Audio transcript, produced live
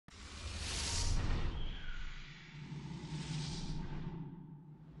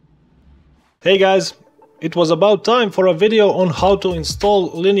Hey guys, it was about time for a video on how to install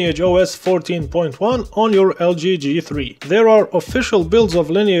Lineage OS 14.1 on your LG G3. There are official builds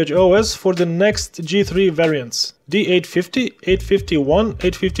of Lineage OS for the next G3 variants: D850, 851,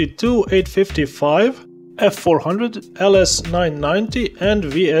 852, 855, F400, LS990 and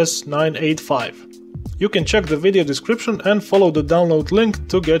VS985. You can check the video description and follow the download link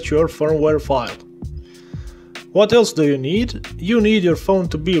to get your firmware file. What else do you need? You need your phone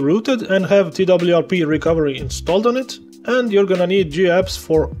to be rooted and have TWRP recovery installed on it, and you're gonna need GApps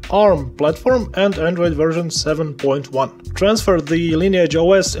for ARM platform and Android version 7.1. Transfer the Lineage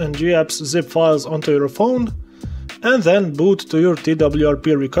OS and GApps zip files onto your phone, and then boot to your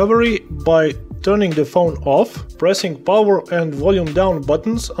TWRP recovery by turning the phone off, pressing power and volume down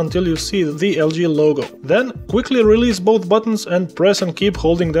buttons until you see the LG logo. Then quickly release both buttons and press and keep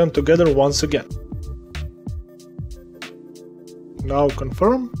holding them together once again. Now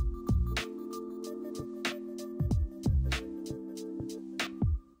confirm.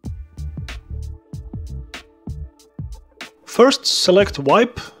 First select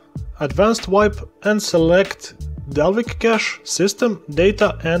Wipe, Advanced Wipe and select Dalvik Cache, System,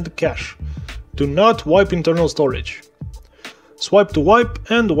 Data and Cache. Do not wipe internal storage. Swipe to wipe,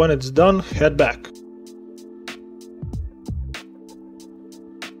 and when it's done, head back.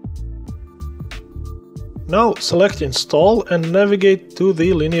 Now select Install and navigate to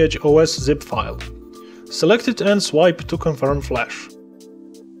the Lineage OS zip file. Select it and swipe to confirm flash.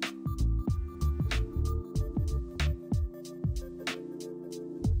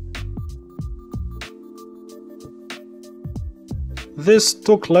 This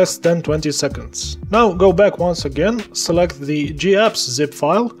took less than 20 seconds. Now go back once again, select the GApps zip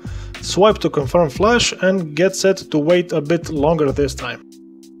file, swipe to confirm flash and get set to wait a bit longer this time.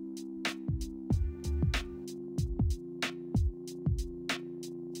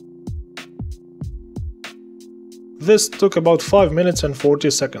 This took about 5 minutes and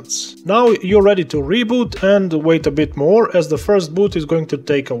 40 seconds. Now you're ready to reboot and wait a bit more, as the first boot is going to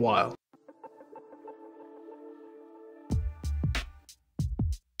take a while.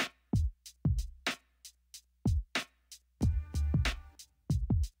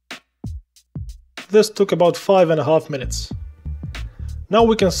 This took about 5.5 minutes. Now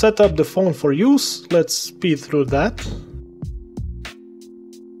we can set up the phone for use. Let's speed through that.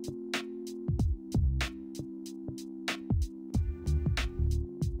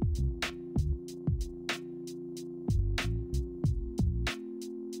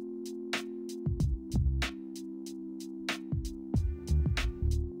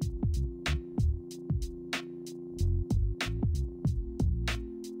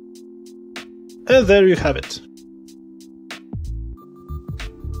 And there you have it.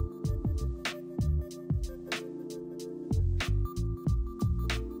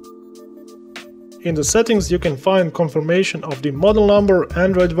 In the settings you can find confirmation of the model number,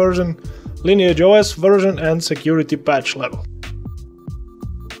 Android version, Lineage OS version and security patch level.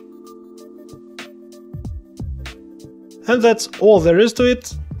 And that's all there is to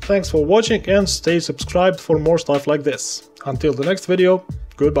it. Thanks for watching and stay subscribed for more stuff like this. Until the next video,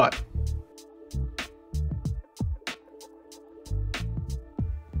 goodbye.